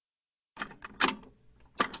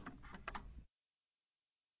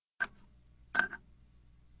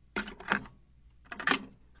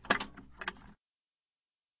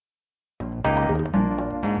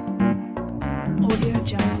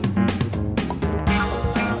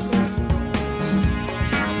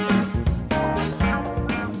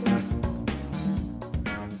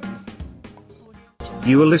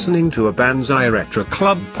You are listening to a Banzai Retro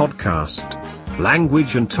Club podcast.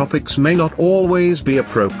 Language and topics may not always be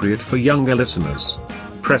appropriate for younger listeners.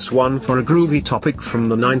 Press 1 for a groovy topic from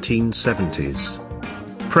the 1970s.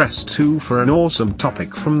 Press 2 for an awesome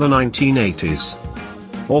topic from the 1980s.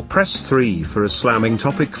 Or press 3 for a slamming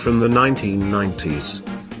topic from the 1990s.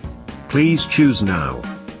 Please choose now.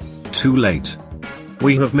 Too late.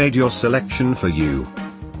 We have made your selection for you.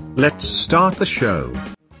 Let's start the show.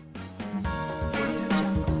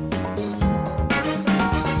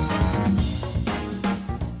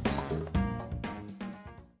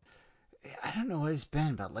 I don't know what it's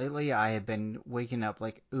been, but lately I have been waking up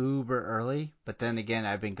like uber early, but then again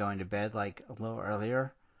I've been going to bed like a little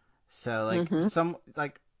earlier. So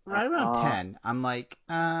right around 10, I'm like,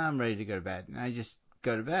 I'm ready to go to bed. And I just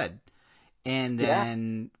go to bed. And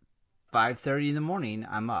then 5:30 in the morning,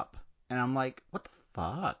 I'm up. And I'm like, what the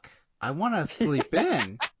fuck? I want to sleep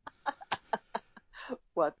in.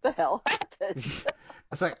 What the hell happened?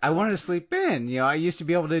 It's like, I wanted to sleep in. You know, I used to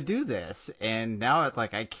be able to do this. And now it's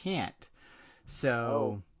like, I can't.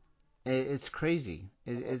 So it's crazy.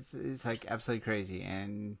 It's like absolutely crazy.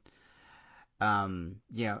 And, and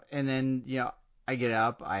then, I get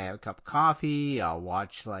up, I have a cup of coffee, I'll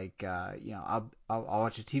watch I'll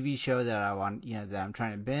watch a TV show that I want, that I'm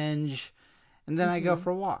trying to binge, and then I go for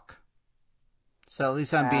a walk. So at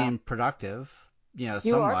least I'm being productive, You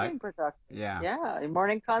somewhat. are being productive. Yeah. Yeah, your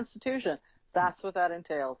morning constitution. That's what that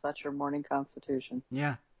entails. That's your morning constitution.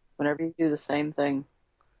 Yeah. Whenever you do the same thing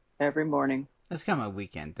every morning. That's kind of a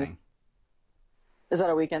weekend thing. Is that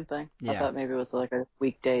a weekend thing? Yeah. I thought maybe it was like a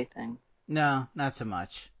weekday thing. No, not so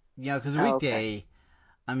much. Because a weekday,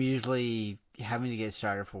 I'm usually having to get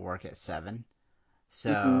started for work at 7.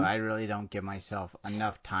 So I really don't give myself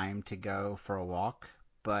enough time to go for a walk.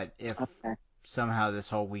 But if somehow this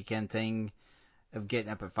whole weekend thing of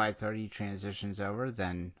getting up at 5:30 transitions over,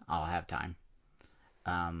 then I'll have time.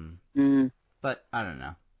 But I don't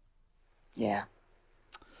know. Yeah.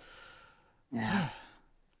 Yeah.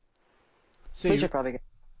 So we should probably get...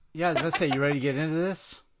 Yeah, I was about to say, you ready to get into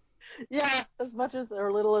this? Yeah, as much as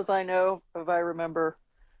or little as I know, if I remember.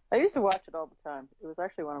 I used to watch it all the time. It was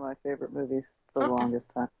actually one of my favorite movies for the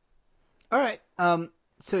longest time. All right.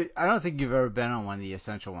 So I don't think you've ever been on one of the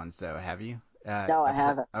essential ones, though, have you? No, I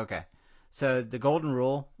haven't. Okay. So the golden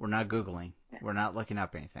rule, we're not Googling. Yeah. We're not looking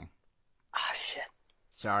up anything. Oh, shit.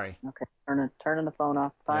 Sorry. Okay, turning the phone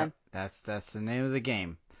off. Fine. Yep, that's the name of the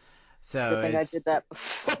game. So good thing I did that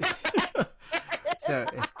before. So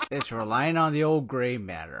it's relying on the old gray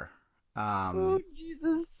matter. Oh,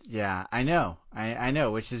 Jesus. Yeah, I know. I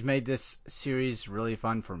know, which has made this series really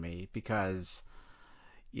fun for me because,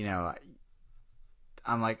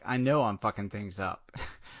 I'm like, I know I'm fucking things up,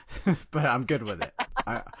 but I'm good with it.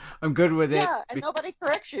 I'm good with it. Yeah, and nobody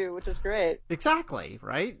corrects you, which is great. Exactly,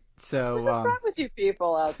 right? So what's wrong with you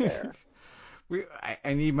people out there?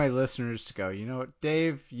 I need my listeners to go, you know what,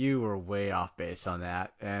 Dave, you were way off base on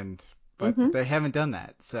that, but they haven't done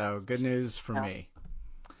that, so good news for me.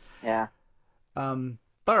 Yeah. But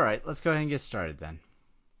all right, let's go ahead and get started then.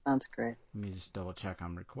 Sounds great. Let me just double check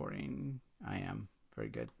I'm recording. I am. Very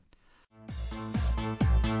good.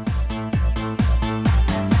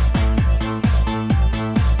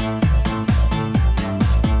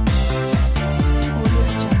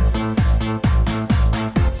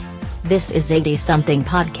 This is 80-something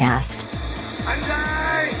podcast.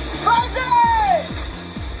 Banzai! Banzai!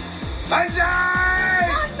 Banzai!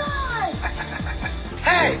 Banzai!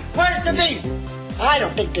 Hey, where's the meat? I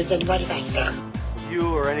don't think there's anybody back there.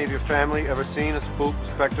 You or any of your family ever seen a spook,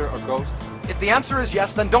 specter, or ghost? If the answer is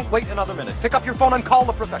yes, then don't wait another minute. Pick up your phone and call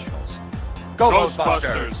the professionals.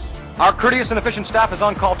 Ghostbusters! Our courteous and efficient staff is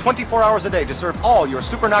on call 24 hours a day to serve all your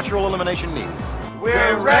supernatural elimination needs.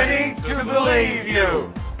 We're ready to believe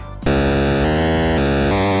you!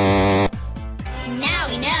 Now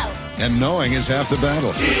we know. And knowing is half the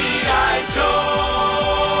battle. G.I. Joe!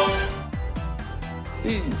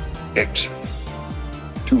 Be excellent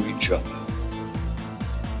to each other.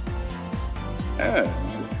 And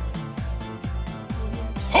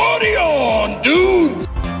party on, dudes!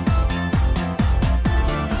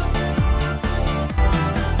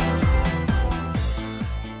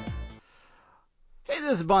 Hey,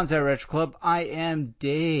 this is Banzai Retro Club. I am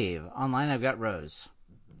Dave. Online, I've got Rose.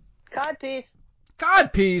 Codpiece.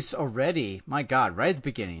 Codpiece already. My God, right at the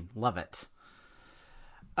beginning. Love it.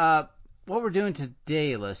 What we're doing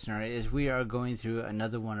today, listener, is we are going through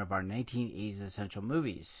another one of our 1980s essential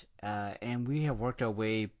movies. And we have worked our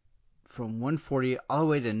way from 140 all the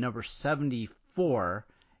way to number 74.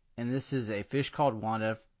 And this is A Fish Called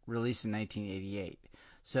Wanda, released in 1988.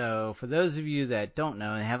 So for those of you that don't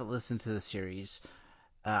know and haven't listened to the series,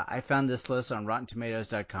 I found this list on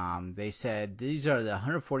RottenTomatoes.com. They said these are the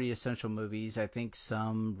 140 essential movies. I think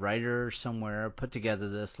some writer somewhere put together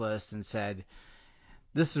this list and said,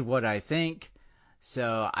 this is what I think.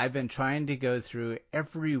 So I've been trying to go through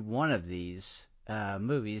every one of these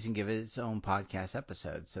movies and give it its own podcast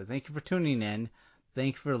episode. So thank you for tuning in.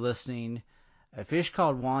 Thank you for listening. A Fish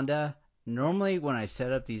Called Wanda. Normally when I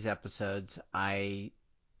set up these episodes,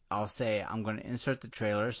 I'll say I'm going to insert the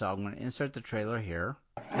trailer. So I'm going to insert the trailer here.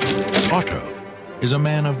 Otto is a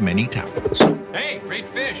man of many talents. Hey, great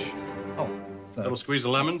fish. Oh, a little squeeze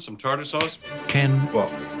of lemon, some tartar sauce. Ken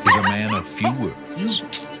is a man of few words.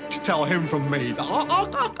 Tell him from me.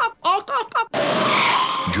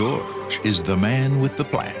 George is the man with the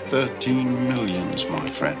plan. 13 millions, my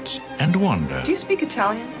friends. And Wanda. Do you speak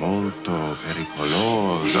Italian? Molto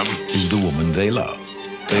pericolosa. Is the woman they love.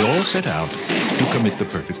 They all set out to commit the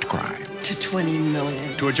perfect crime. To 20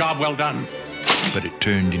 million. To a job well done. But it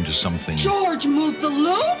turned into something... George moved the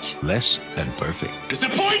loot? ...less than perfect.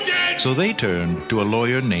 Disappointed! So they turned to a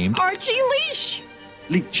lawyer named... Archie Leach.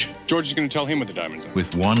 Leach. George is going to tell him what the diamonds are.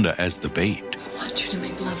 With Wanda as the bait. I want you to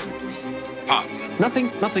make love with me. Pop.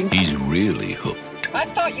 Nothing. He's really hooked. I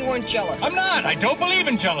thought you weren't jealous. I'm not. I don't believe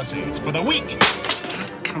in jealousy. It's for the weak. How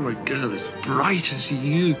come a girl as bright as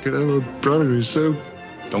you could have a brother who's so...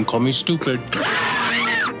 Don't call me stupid.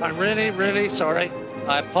 I'm really sorry.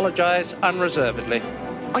 I apologize unreservedly.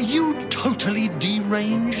 Are you totally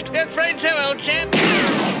deranged? You're afraid so, old chap.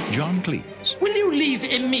 John Cleese. Will you leave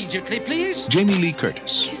immediately, please? Jamie Lee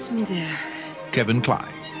Curtis. Kiss me there. Kevin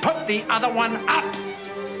Kline. Put the other one up.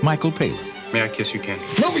 Michael Palin. May I kiss you, Ken?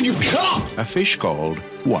 No, you can't! A Fish Called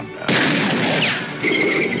Wanda.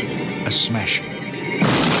 A smashing...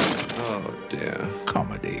 Oh, dear.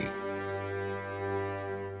 ...comedy.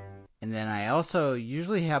 And then I also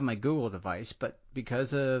usually have my Google device, but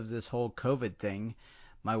because of this whole COVID thing,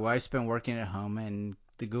 my wife's been working at home and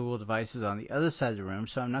the Google device is on the other side of the room,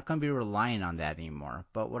 so I'm not going to be relying on that anymore.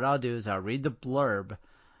 But what I'll do is I'll read the blurb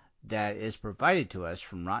that is provided to us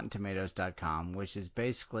from RottenTomatoes.com, which is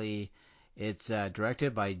basically, it's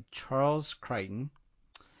directed by Charles Crichton,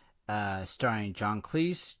 starring John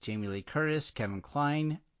Cleese, Jamie Lee Curtis, Kevin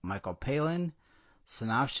Kline, Michael Palin.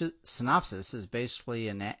 Synopsis is basically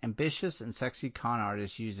an ambitious and sexy con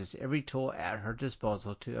artist uses every tool at her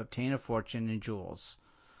disposal to obtain a fortune in jewels.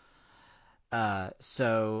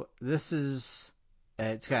 So this is,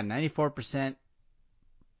 it's got a 94%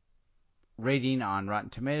 rating on Rotten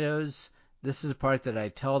Tomatoes. This is the part that I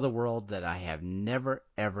tell the world that I have never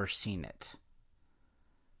ever seen it.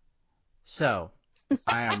 So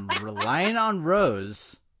I am relying on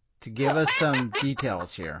Rose to give us some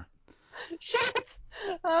details here. Shit!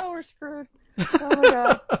 Oh, we're screwed. Oh my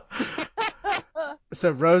god. So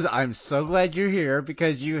Rose, I'm so glad you're here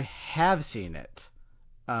because you have seen it.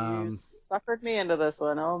 You suckered me into this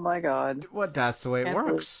one. Oh my god. What? That's the way it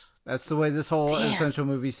works. That's the way this whole Essential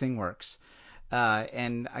Movies thing works.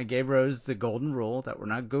 And I gave Rose the golden rule that we're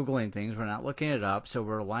not Googling things, we're not looking it up, so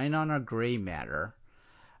we're relying on our gray matter.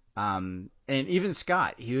 And even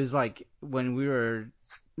Scott, he was like, when we were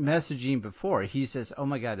messaging before, he says, oh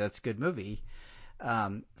my god, that's a good movie.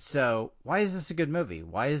 So why is this a good movie?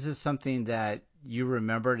 Why is this something that you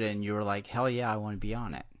remembered and you were like, hell yeah, I want to be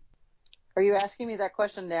on it? Are you asking me that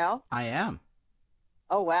question now? I am.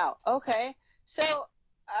 Oh wow. Okay. So,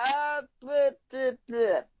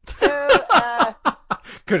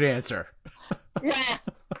 good answer. Yeah.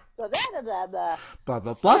 Blah blah blah blah blah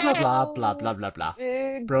blah blah blah blah blah.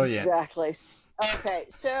 Brilliant. Exactly. Okay.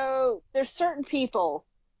 So there's certain people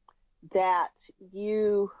that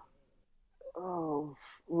you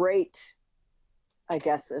rate, I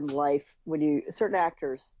guess, in life when certain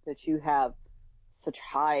actors that you have such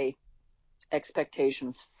high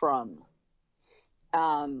expectations from.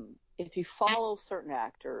 If you follow certain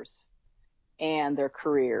actors and their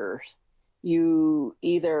careers, you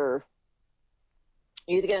either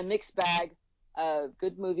get a mixed bag of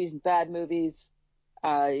good movies and bad movies,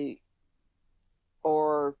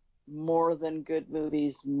 or more than good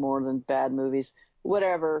movies, more than bad movies,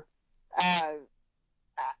 whatever.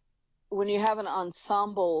 When you have an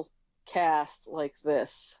ensemble cast like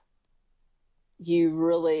this, you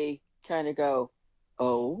really kind of go,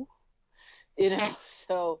 oh,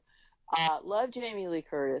 so love Jamie Lee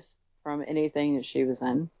Curtis from anything that she was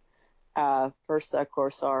in. First, of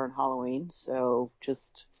course, saw her in Halloween, so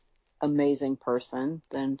just amazing person.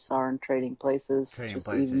 Then saw her in Trading Places,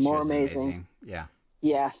 even more amazing. Yeah.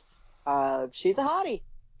 Yes. She's a hottie.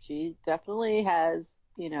 She definitely has,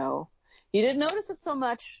 you didn't notice it so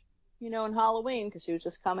much, in Halloween because she was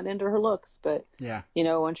just coming into her looks. But, yeah.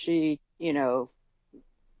 When she,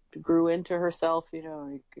 grew into herself,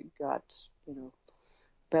 got,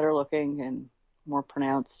 better looking and more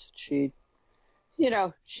pronounced. She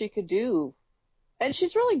could do, and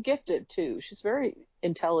she's really gifted too. She's very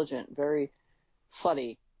intelligent, very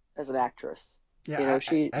funny as an actress. Yeah,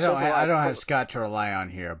 I don't have Scott to rely on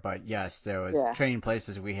here, but yes, there was Trading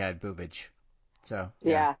Places. We had boobage, so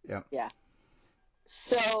yeah.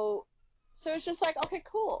 So it's just like, okay,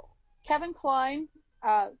 cool. Kevin Kline,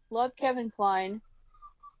 love Kevin Kline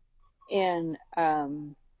in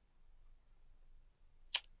hold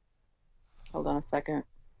on a second.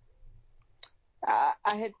 I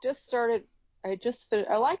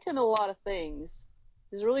liked him in a lot of things.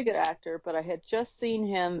 He's a really good actor, but I had just seen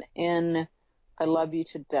him in I Love You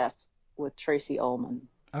to Death with Tracey Ullman.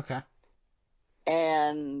 Okay.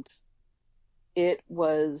 And it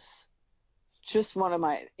was just one of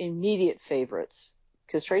my immediate favorites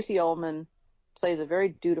because Tracey Ullman plays a very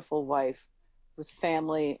dutiful wife with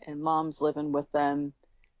family, and mom's living with them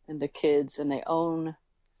and the kids, and they own,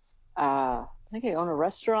 I think they own a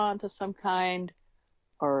restaurant of some kind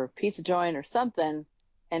or a pizza joint or something,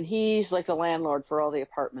 and he's like the landlord for all the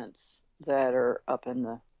apartments that are up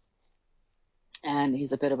and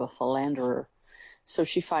he's a bit of a philanderer. So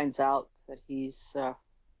she finds out that he's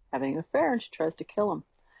having an affair, and she tries to kill him.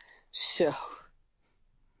 So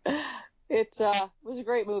it was a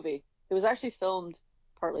great movie. It was actually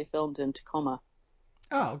partly filmed in Tacoma.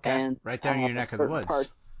 Oh, okay. And, right there in your neck of the woods.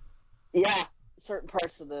 Certain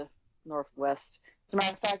parts of the Northwest. As a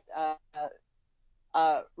matter of fact,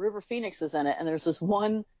 River Phoenix is in it, and there's this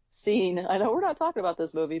one scene. I know we're not talking about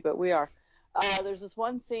this movie, but we are. There's this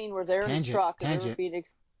one scene where they're in a truck in River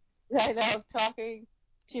Phoenix. I know, talking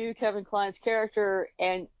to Kevin Kline's character,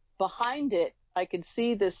 and behind it, I can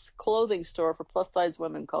see this clothing store for plus-size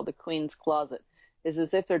women called the Queen's Closet. It's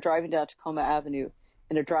as if they're driving down Tacoma Avenue,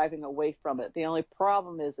 and they're driving away from it. The only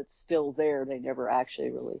problem is it's still there. They never actually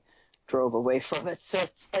really drove away from it. So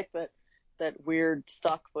it's like that weird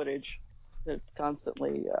stock footage that's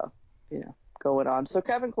constantly, going on. So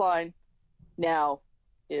Kevin Kline now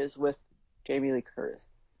is with Jamie Lee Curtis.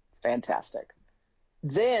 Fantastic.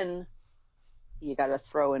 Then you got to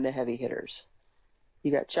throw into heavy hitters.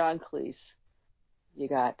 You got John Cleese. You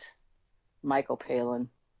got Michael Palin,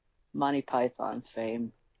 Monty Python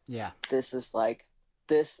fame. Yeah. This is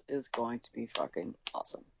going to be fucking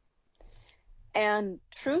awesome. And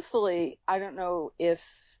truthfully, I don't know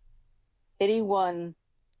if anyone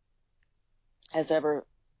has ever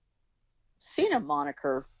seen a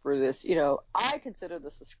moniker for this. I consider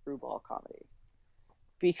this a screwball comedy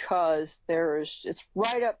because it's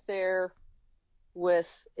right up there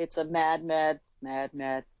with it's a mad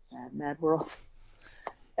world.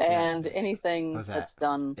 And anything that's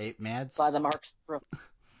done 8 Mads? by the Marx.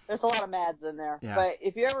 There's a lot of Mads in there. Yeah. But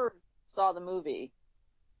if you ever saw the movie,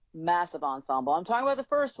 massive ensemble. I'm talking about the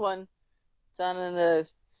first one, done in the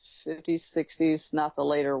 50s, 60s, not the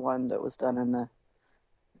later one that was done in the,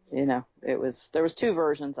 there was 2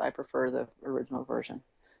 versions. I prefer the original version.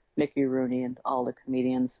 Mickey Rooney and all the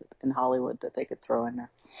comedians in Hollywood that they could throw in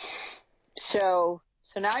there. So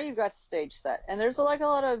now you've got the stage set. And there's a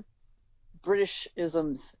lot of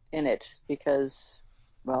British-isms in it because,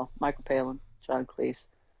 well, Michael Palin, John Cleese,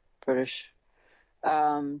 British.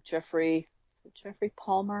 Jeffrey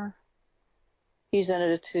Palmer, he's in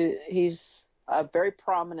it too. He's a very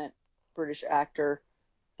prominent British actor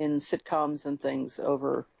in sitcoms and things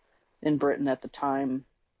over in Britain at the time.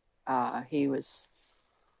 I used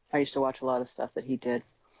to watch a lot of stuff that he did.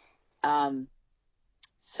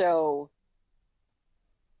 So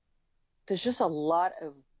there's just a lot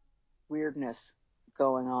of weirdness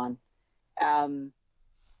going on. And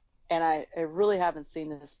I really haven't seen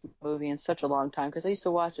this movie in such a long time because I used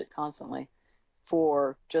to watch it constantly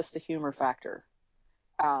for just the humor factor.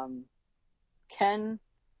 Kevin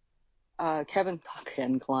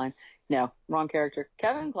Kline. No, wrong character.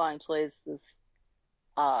 Kevin Kline plays this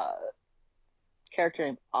character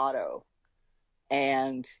named Otto,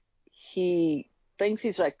 and he thinks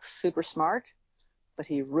he's like super smart, but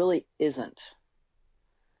he really isn't.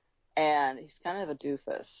 And he's kind of a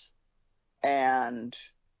doofus, and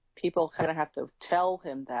people kind of have to tell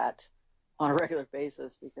him that on a regular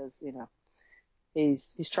basis because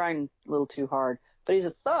he's trying a little too hard. But he's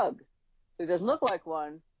a thug. He doesn't look like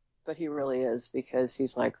one, but he really is because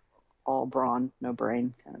he's like all brawn, no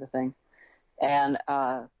brain kind of a thing. And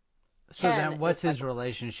so then, what's his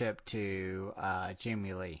relationship to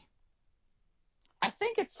Jamie Lee? I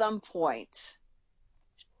think at some point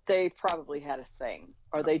they probably had a thing,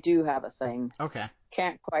 or they do have a thing. Okay.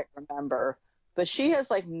 Can't quite remember. But she has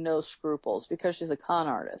like no scruples because she's a con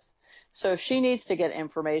artist. So if she needs to get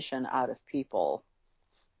information out of people,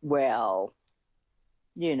 well,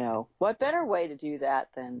 what better way to do that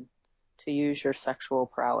than to use your sexual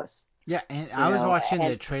prowess? Yeah, and I was watching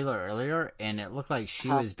the trailer earlier, and it looked like she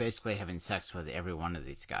was basically having sex with every one of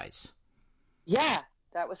these guys. Yeah,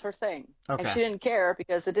 that was her thing. Okay. And she didn't care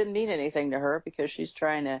because it didn't mean anything to her because she's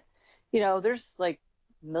trying to, there's like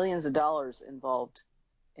millions of dollars involved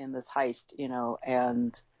in this heist,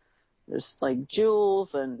 and there's like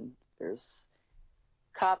jewels and there's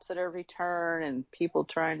cops at every turn and people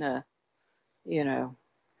trying to,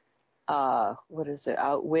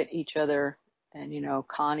 outwit each other and,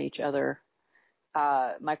 con each other.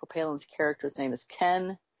 Michael Palin's character's name is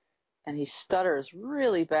Ken, and he stutters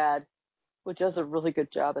really bad, which does a really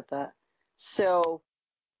good job at that. So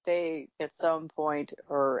they, at some point,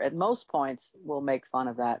 or at most points, will make fun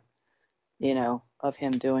of that, of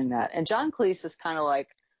him doing that. And John Cleese is kind of like,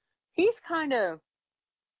 he's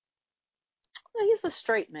a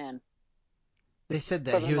straight man. They said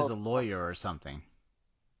that he was a lawyer or something.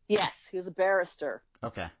 Yes, he was a barrister.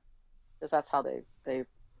 Okay. Because that's how they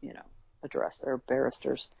address their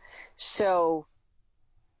barristers. So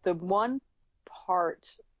the one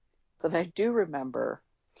part that I do remember,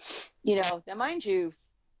 now mind you,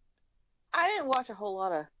 I didn't watch a whole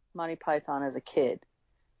lot of Monty Python as a kid.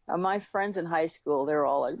 My friends in high school, they were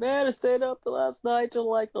all like, man, I stayed up the last night till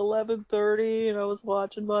like 11:30 and I was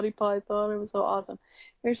watching Monty Python. It was so awesome.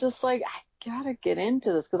 It was just like, I gotta get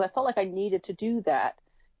into this because I felt like I needed to do that,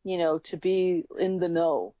 to be in the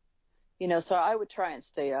know. So I would try and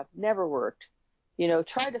stay up. Never worked.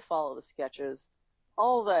 Tried to follow the sketches.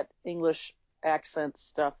 All that English accent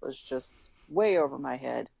stuff was just way over my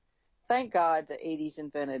head. Thank God the 80s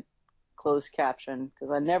invented closed caption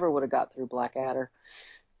because I never would have got through Blackadder,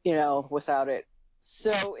 without it.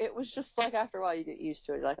 So it was just like after a while you get used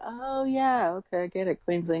to it. You're like, oh yeah, okay, I get it.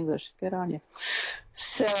 Queen's English. Good on you.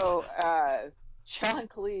 So John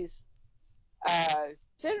Cleese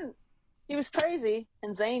he was crazy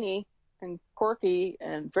and zany and quirky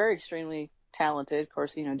and very extremely talented. Of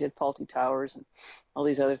course, did Fawlty Towers and all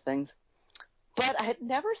these other things. But I had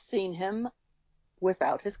never seen him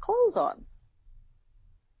without his clothes on.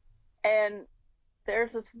 And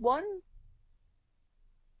there's this one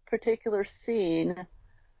particular scene,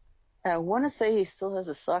 and I want to say he still has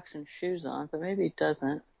his socks and shoes on, but maybe he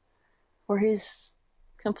doesn't, where he's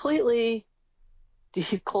completely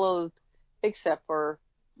declothed except for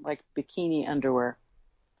like bikini underwear.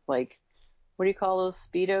 Like, what do you call those,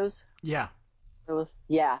 Speedos? Yeah.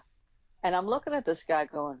 Yeah. And I'm looking at this guy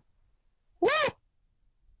going, woo!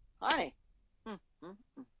 Honey.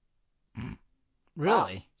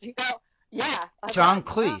 Really? Yeah. John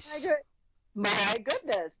Cleese. My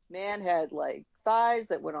goodness. Man had like thighs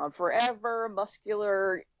that went on forever,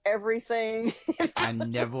 muscular, everything. I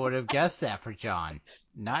never would have guessed that for John.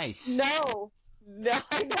 Nice. No,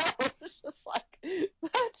 I know. It's just like,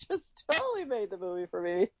 that just totally made the movie for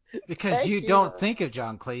me. Because you don't think of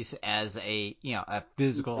John Cleese as a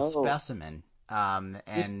physical specimen.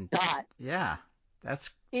 And not. Yeah, that's.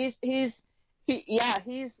 He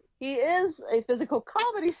is a physical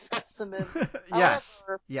comedy specimen. Yes.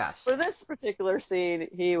 However, yes. For this particular scene,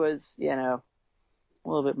 he was, a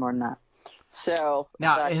little bit more than that. So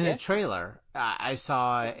now in the trailer, I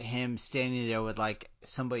saw him standing there with like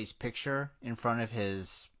somebody's picture in front of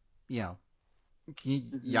his,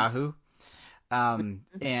 Yahoo.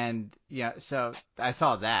 And so I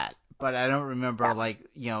saw that, but I don't remember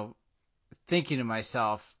thinking to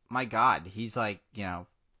myself, my God, he's like,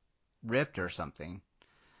 ripped or something.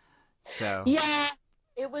 So yeah,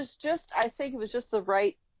 I think it was just the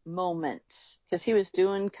right moment because he was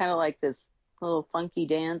doing kind of like this little funky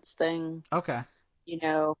dance thing. Okay.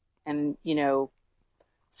 And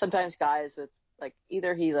sometimes guys with like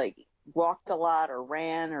either he like walked a lot or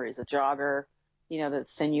ran or he's a jogger, that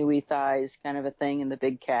sinewy thighs kind of a thing and the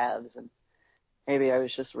big calves. And maybe I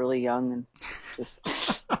was just really young and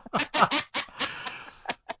just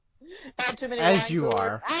had too many as you coolers.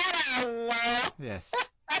 are. I don't know. Yes.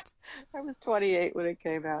 I was 28 when it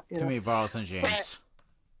came out. Too many Bartles and James.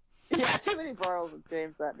 Too many Bartles and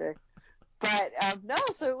James that day. But no,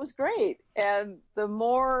 so it was great. And the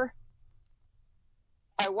more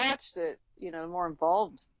I watched it, the more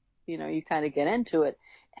involved, you kind of get into it.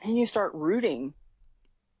 And then you start rooting,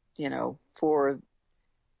 for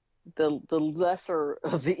the lesser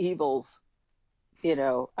of the evils.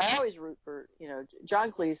 I always root for,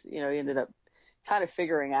 John Cleese, he ended up kind of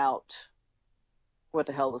figuring out what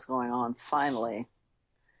the hell was going on finally,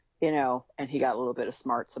 and he got a little bit of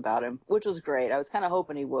smarts about him, which was great. I was kind of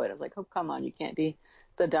hoping he would. I was like, oh, come on, you can't be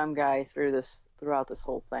the dumb guy throughout this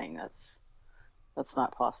whole thing. That's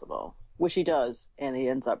not possible, which he does. And he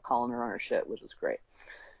ends up calling her on her shit, which is great.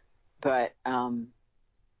 But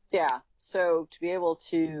yeah, so to be able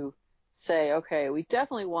to say, okay, we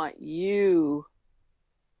definitely want you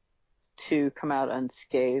to come out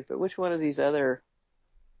unscathed, but which one of these other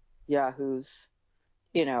yahoos,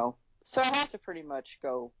 so I have to pretty much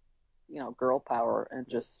go, girl power and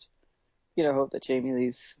just, hope that Jamie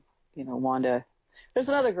Lee's, Wanda. There's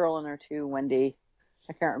another girl in there too, Wendy.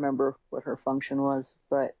 I can't remember what her function was,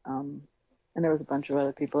 but, and there was a bunch of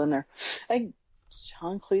other people in there. I think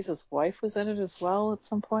John Cleese's wife was in it as well at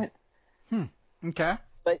some point. Okay.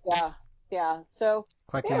 But yeah. So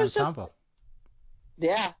quite the it was ensemble.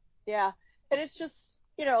 Yeah. And it's just,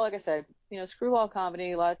 like I said, screwball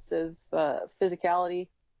comedy, lots of physicality.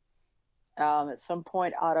 At some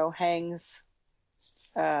point, Otto hangs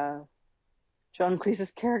John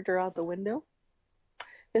Cleese's character out the window.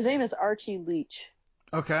 His name is Archie Leach.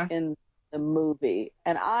 Okay. In the movie,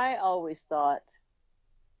 and I always thought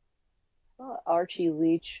Archie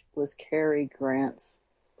Leach was Cary Grant's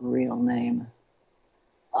real name.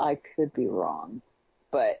 I could be wrong,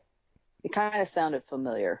 but it kind of sounded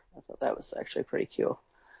familiar. I thought that was actually pretty cool.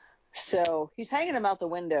 So he's hanging him out the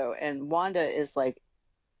window, and Wanda is like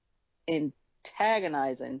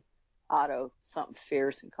antagonizing Otto something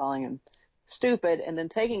fierce and calling him stupid, and then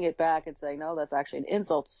taking it back and saying, no, that's actually an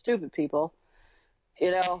insult to stupid people,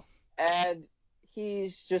 and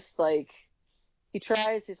he's just like,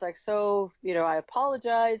 he's like, so, I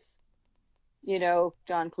apologize.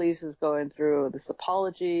 John Cleese is going through this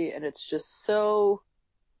apology, and it's just so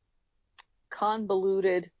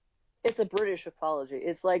convoluted. It's a British apology.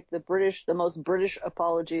 It's like the most British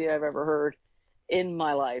apology I've ever heard in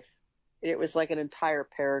my life. It was like an entire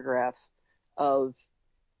paragraph of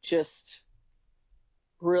just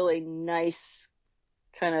really nice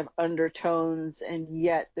kind of undertones, and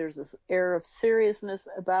yet there's this air of seriousness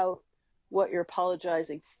about what you're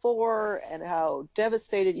apologizing for and how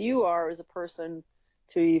devastated you are as a person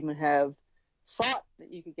to even have thought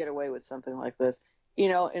that you could get away with something like this,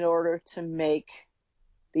 in order to make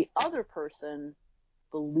the other person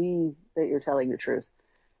believe that you're telling the truth.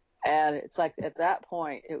 And it's like, at that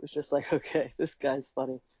point, it was just like, okay, this guy's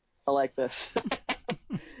funny. I like this.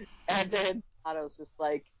 And then Otto's just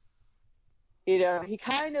like, he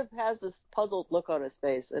kind of has this puzzled look on his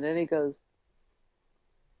face, and then he goes,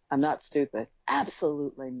 I'm not stupid.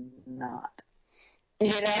 Absolutely not.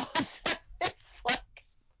 It's like,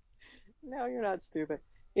 no, you're not stupid.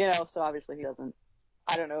 So obviously he doesn't,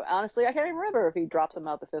 I don't know. Honestly, I can't even remember if he drops him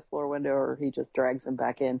out the 5th floor window or he just drags him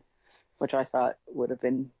back in, which I thought would have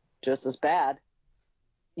been just as bad.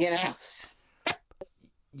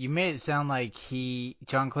 You made it sound like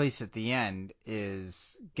John Cleese at the end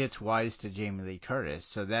gets wise to Jamie Lee Curtis,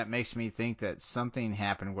 so that makes me think that something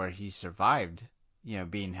happened where he survived,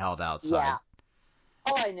 being held outside. Yeah.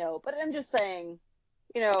 Oh, I know, but I'm just saying,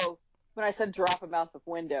 when I said drop him out the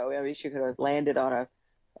window, I mean, she could have landed on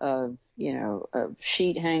a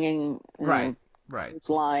sheet hanging, right. It's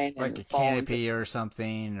lying like and a canopy or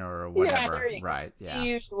something or whatever. Right. Yeah. The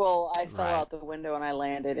usual. I fell out the window and I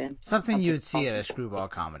landed in something you would see at a screwball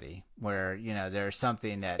comedy where there's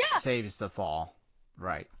something that saves the fall.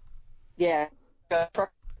 Right. Yeah.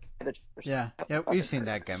 Yeah. We've seen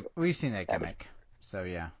that gimmick. So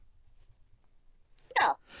yeah.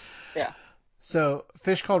 Yeah. So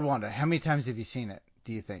Fish Called Wanda. How many times have you seen it?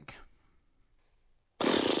 Do you think?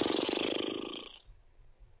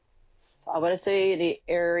 I want to say the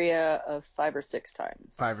area of 5 or 6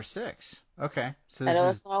 times. 5 or 6. Okay. So I know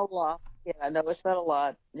it's not a lot. Yeah, I know it's not a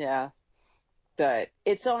lot. Yeah. But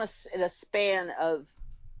it's in a span of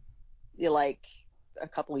like a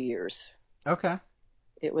couple of years. Okay.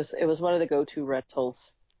 It was one of the go-to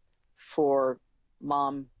rentals for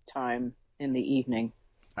mom time in the evening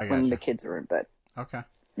when the kids are in bed. Okay.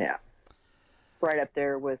 Yeah. Right up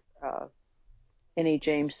there with any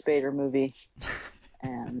James Spader movie.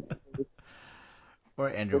 And or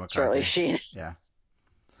Andrew McCarthy. Charlie Sheen. Yeah.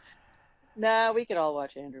 No, we could all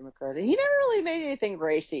watch Andrew McCarthy. He never really made anything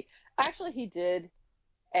racy. Actually, he did,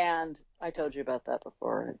 and I told you about that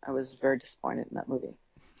before. I was very disappointed in that movie.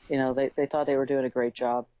 They thought they were doing a great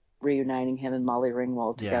job reuniting him and Molly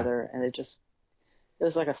Ringwald together, and it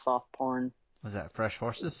was like a soft porn. Was that Fresh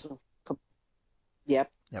Horses? Yep.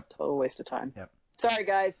 Total waste of time. Yep. Sorry,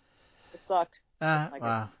 guys. It sucked.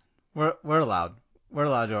 Well, we're allowed. We're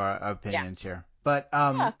allowed to our opinions here. But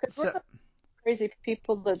we're crazy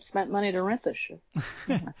people that spent money to rent this shit.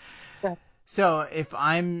 So if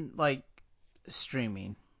I'm like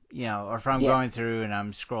streaming, or if I'm going through and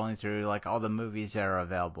I'm scrolling through like all the movies that are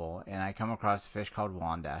available, and I come across A Fish Called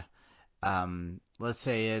Wanda, let's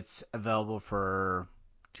say it's available for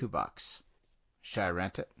 $2. Should I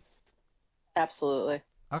rent it? Absolutely.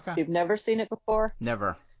 Okay. If you've never seen it before,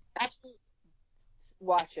 Never. absolutely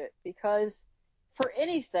watch it, because for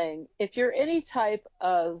anything, if you're any type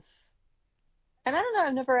of, and I don't know,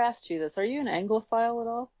 I've never asked you this, are you an Anglophile at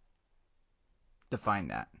all? Define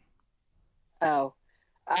that. Oh,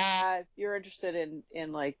 you're interested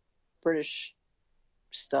in like British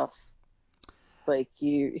stuff, like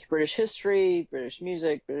British history, British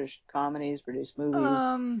music, British comedies, British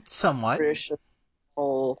movies. Somewhat. British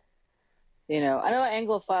whole, I know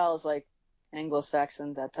Anglophile is like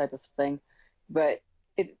Anglo-Saxon, that type of thing, but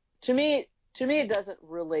to me it doesn't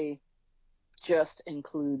really just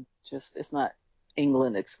include it's not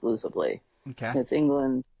England exclusively. Okay. It's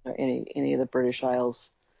England, any of the British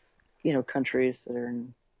Isles, countries that are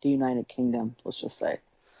in the United Kingdom, let's just say.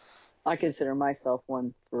 I consider myself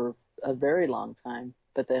one for a very long time,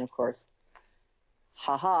 but then of course,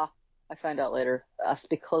 I find out later, that's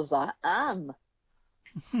because I am.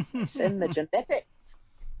 It's in the genetics.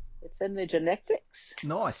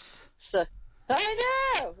 Nice. So,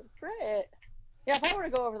 I know! It's great. Yeah, if I were to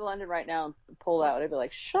go over to London right now and pull out, I'd be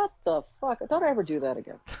like, shut the fuck up. Don't ever do that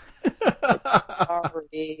again.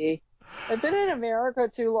 Sorry. I've been in America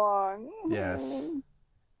too long. Yes.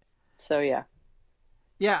 So, yeah.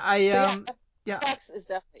 Yeah, Bucks is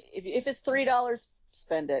definitely, if it's $3,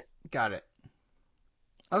 spend it. Got it.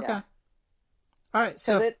 Okay. Yeah. All right.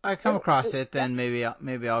 So if I come across it, then maybe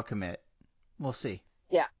I'll commit. We'll see.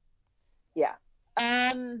 Yeah. Yeah.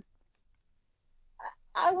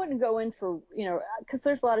 I wouldn't go in for, because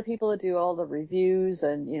there's a lot of people that do all the reviews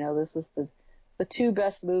and, this is the two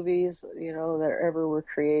best movies, that ever were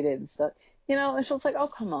created and stuff. It's just like, oh,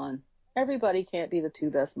 come on. Everybody can't be the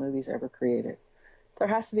two best movies ever created. There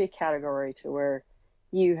has to be a category to where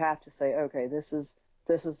you have to say, okay, this is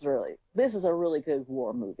a really good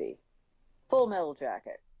war movie. Full Metal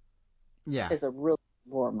Jacket. Yeah. Is a really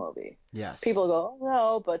good war movie. Yes. People go, oh,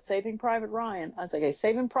 no, but Saving Private Ryan. I was like, okay,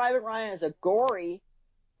 Saving Private Ryan is a gory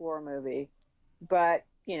war movie, but,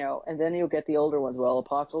 and then you'll get the older ones. Well,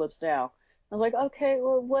 Apocalypse Now. I was like, okay,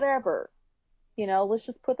 well, whatever. Let's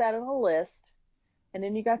just put that on a list. And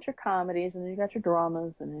then you got your comedies, and then you got your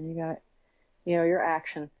dramas, and then you got, your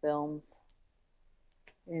action films,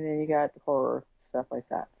 and then you got horror, stuff like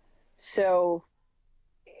that. So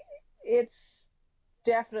it's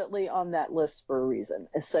definitely on that list for a reason.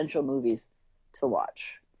 Essential movies to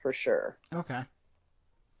watch, for sure. Okay.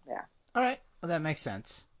 Yeah. All right. Well, that makes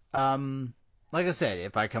sense. Like I said,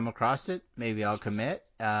 if I come across it, maybe I'll commit.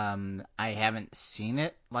 I haven't seen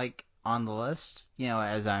it, like, on the list,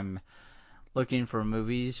 as I'm looking for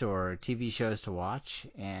movies or TV shows to watch.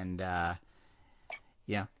 And,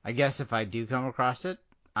 I guess if I do come across it,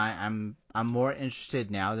 I'm more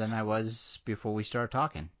interested now than I was before we started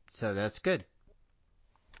talking. So that's good.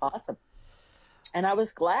 Awesome. And I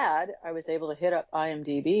was glad I was able to hit up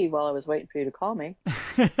IMDb while I was waiting for you to call me.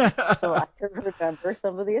 So I could remember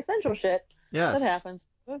some of the essential shit that happens in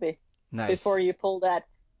the movie. Nice. Before you pull that,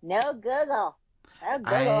 no Google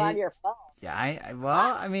on your phone.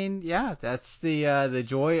 Yeah, that's the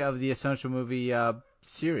joy of the Essential Movie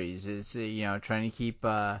series is, trying to keep,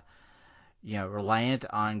 reliant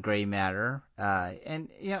on gray matter. And,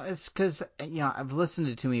 it's because, I've listened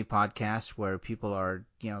to too many podcasts where people are,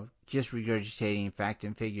 just regurgitating fact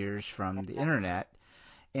and figures from the internet.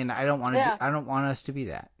 And I don't want to. I don't want us to be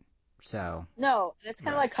that. So. No, and it's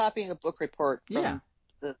kind of like copying a book report from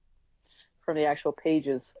the actual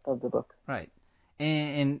pages of the book. Right,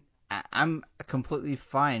 and I'm completely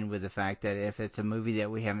fine with the fact that if it's a movie that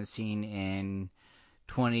we haven't seen in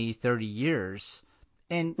 20, 30 years,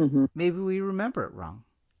 and maybe we remember it wrong,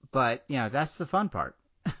 but that's the fun part.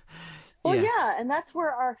 Well, yeah, and that's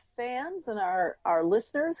where our fans and our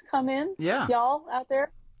listeners come in. Yeah, y'all out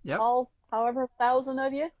there. Yep. All however 1,000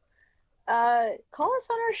 of you. Call us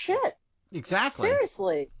on our shit. Exactly.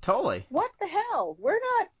 Seriously. Totally. What the hell? We're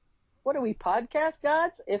not. What are we, podcast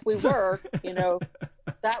gods? If we were,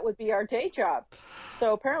 that would be our day job.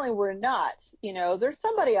 So apparently we're not. There's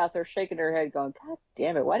somebody out there shaking their head going, God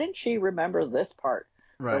damn it, why didn't she remember this part?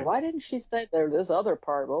 Right. Or why didn't she say there this other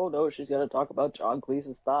part? Oh, no, she's going to talk about John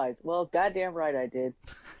Cleese's thighs. Well, goddamn right I did.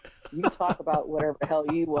 You talk about whatever the hell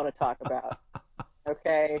you want to talk about.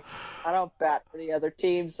 Okay? I don't bat for the other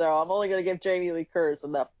team, so I'm only going to give Jamie Lee Curtis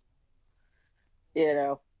enough.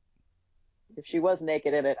 If she was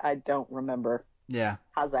naked in it, I don't remember. Yeah.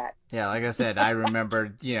 How's that? Yeah, like I said, I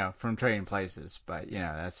remembered, from Trading Places, but,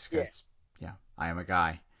 that's because, I am a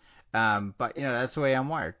guy. But, that's the way I'm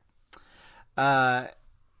wired.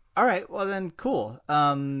 All right, well then, cool.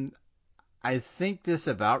 I think this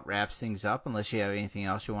about wraps things up, unless you have anything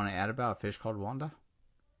else you want to add about A Fish Called Wanda.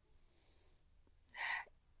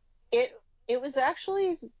 It was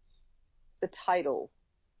actually the title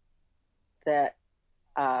that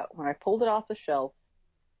when I pulled it off the shelf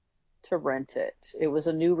to rent it, it was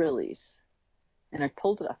a new release, and I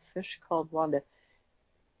pulled it, A Fish Called Wanda,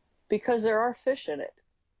 because there are fish in it.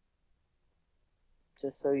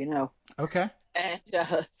 Just so you know. Okay. And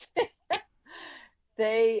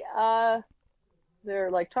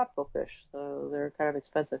they're like tropical fish, so they're kind of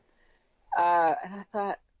expensive. And I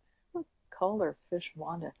thought, call her Fish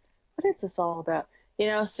Wanda. What is this all about?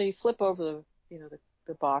 So you flip over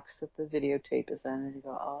the box that the videotape is in, and you go,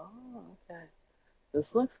 oh, okay,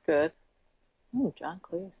 this looks good. Oh, John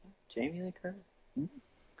Cleese, Jamie Lee Curtis.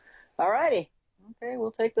 Alrighty, okay,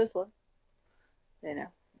 we'll take this one.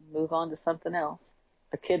 Move on to something else,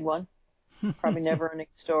 a kid one, probably Never-Ending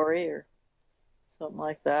Story or something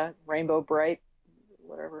like that. Rainbow Bright,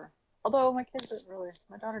 whatever. Although my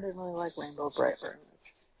daughter didn't really like Rainbow Bright very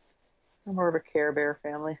much. I'm more of a Care Bear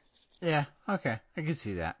family. Yeah, okay. I can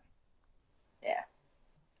see that. Yeah.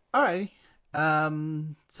 Alrighty.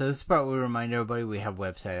 So this is part where we remind everybody we have a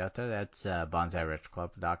website out there. That's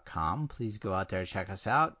bonsairetroclub.com. Please go out there, check us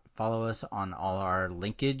out. Follow us on all our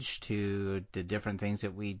linkage to the different things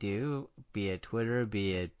that we do, be it Twitter,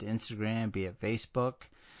 be it Instagram, be it Facebook.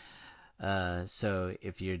 So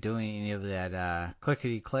if you're doing any of that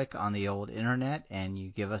clickety-click on the old internet and you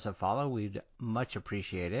give us a follow, we'd much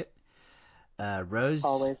appreciate it. Rose,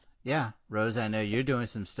 always. Yeah, Rose, I know you're doing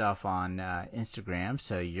some stuff on Instagram,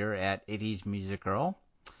 so you're at 80s Music Girl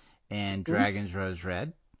and Dragons Rose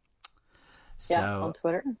Red. Yeah, on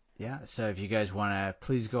Twitter. Yeah, so if you guys want to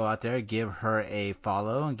please go out there, give her a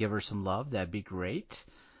follow and give her some love, that'd be great.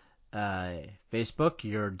 Facebook,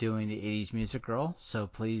 you're doing the 80s Music Girl, so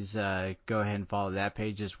please go ahead and follow that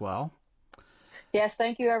page as well. Yes,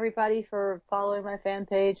 thank you everybody for following my fan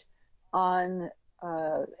page on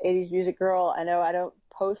 80s Music Girl. I know I don't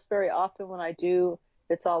post very often. When I do,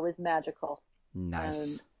 it's always magical.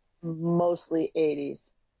 Nice. And mostly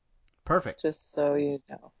 80s. Perfect. Just so you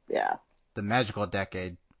know. Yeah. The magical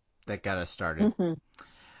decade that got us started. Mm-hmm.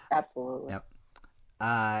 Absolutely. Yep.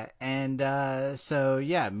 So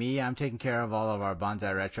yeah, I'm taking care of all of our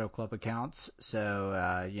Bonsai Retro Club accounts.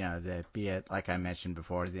 So, be it, like I mentioned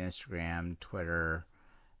before, the Instagram, Twitter,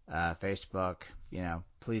 Facebook,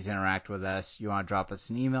 please interact with us. You want to drop us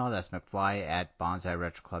an email, that's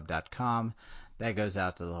mcfly@bonsairetroclub.com. That goes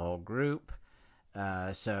out to the whole group.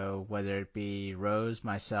 So whether it be Rose,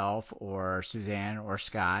 myself, or Suzanne or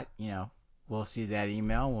Scott, we'll see that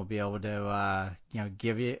email and we'll be able to,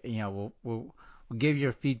 give you, we'll give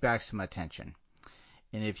your feedback some attention.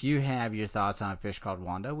 And if you have your thoughts on Fish Called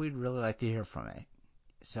Wanda, we'd really like to hear from it.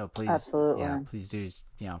 So please, absolutely. Yeah, please do,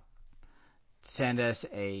 send us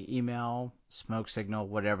a email, smoke signal,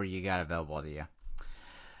 whatever you got available to you.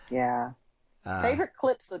 Yeah. Favorite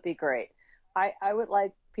clips would be great. I would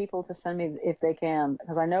like people to send me, if they can,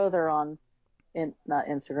 because I know they're on, not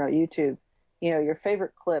Instagram, YouTube, your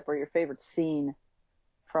favorite clip or your favorite scene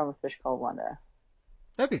from A Fish Called Wanda.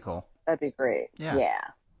 That'd be cool. That'd be great. Yeah.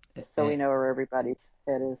 So we know where everybody's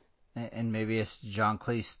head is. And maybe it's John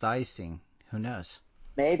Cleese dicing. Who knows?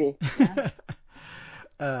 Maybe.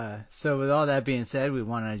 Yeah. So with all that being said, we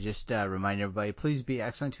want to just remind everybody, please be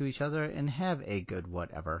excellent to each other and have a good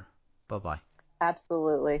whatever. Bye-bye.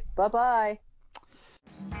 Absolutely. Bye-bye.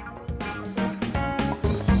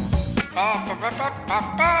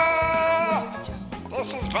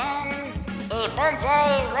 This has been a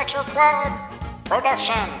Bonsai Retro Club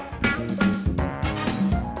production.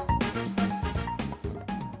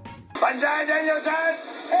 Bonsai Danielson!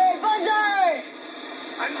 Hey, Bonsai!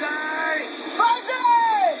 Bonsai!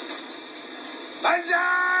 Bonsai!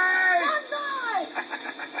 Bonsai! Bonsai!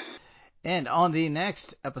 And on the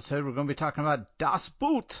next episode, we're going to be talking about Das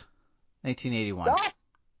Boot, 1981. Das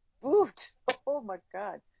Boot! Oh my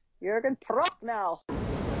God. Jürgen Prochnow.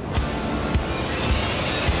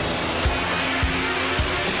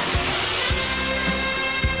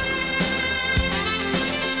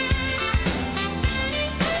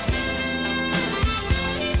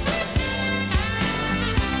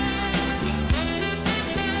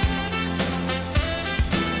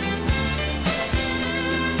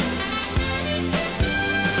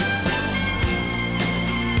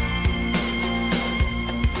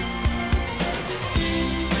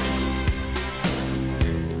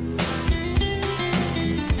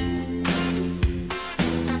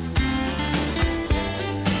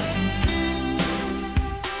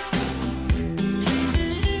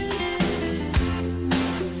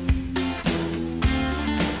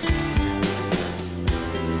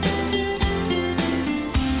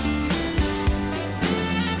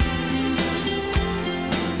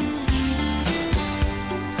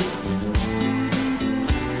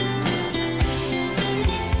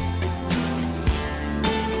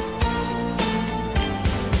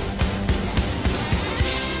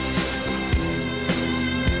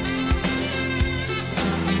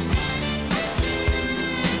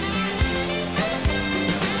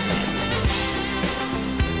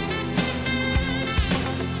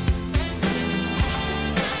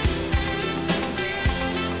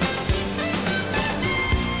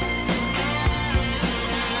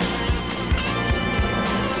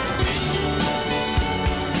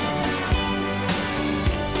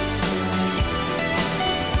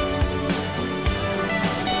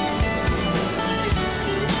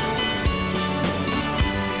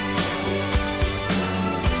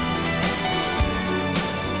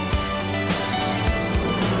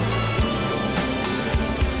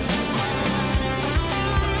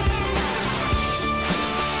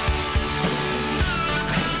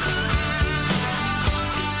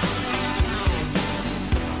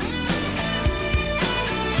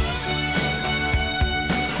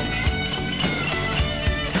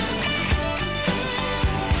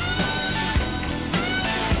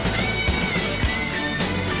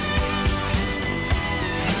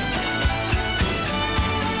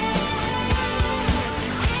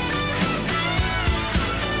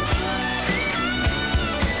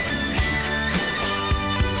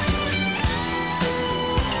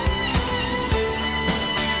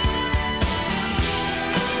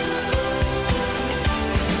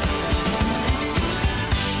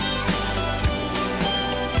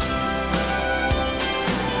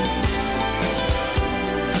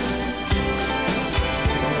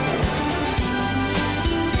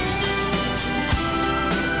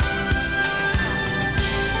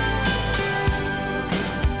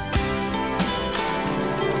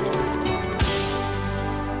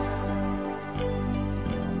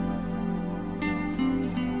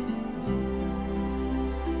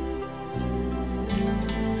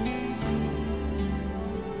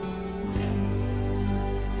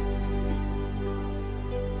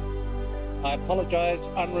 I apologize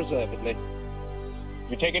unreservedly.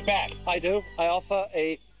 You take it back. I do. I offer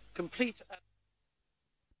a complete...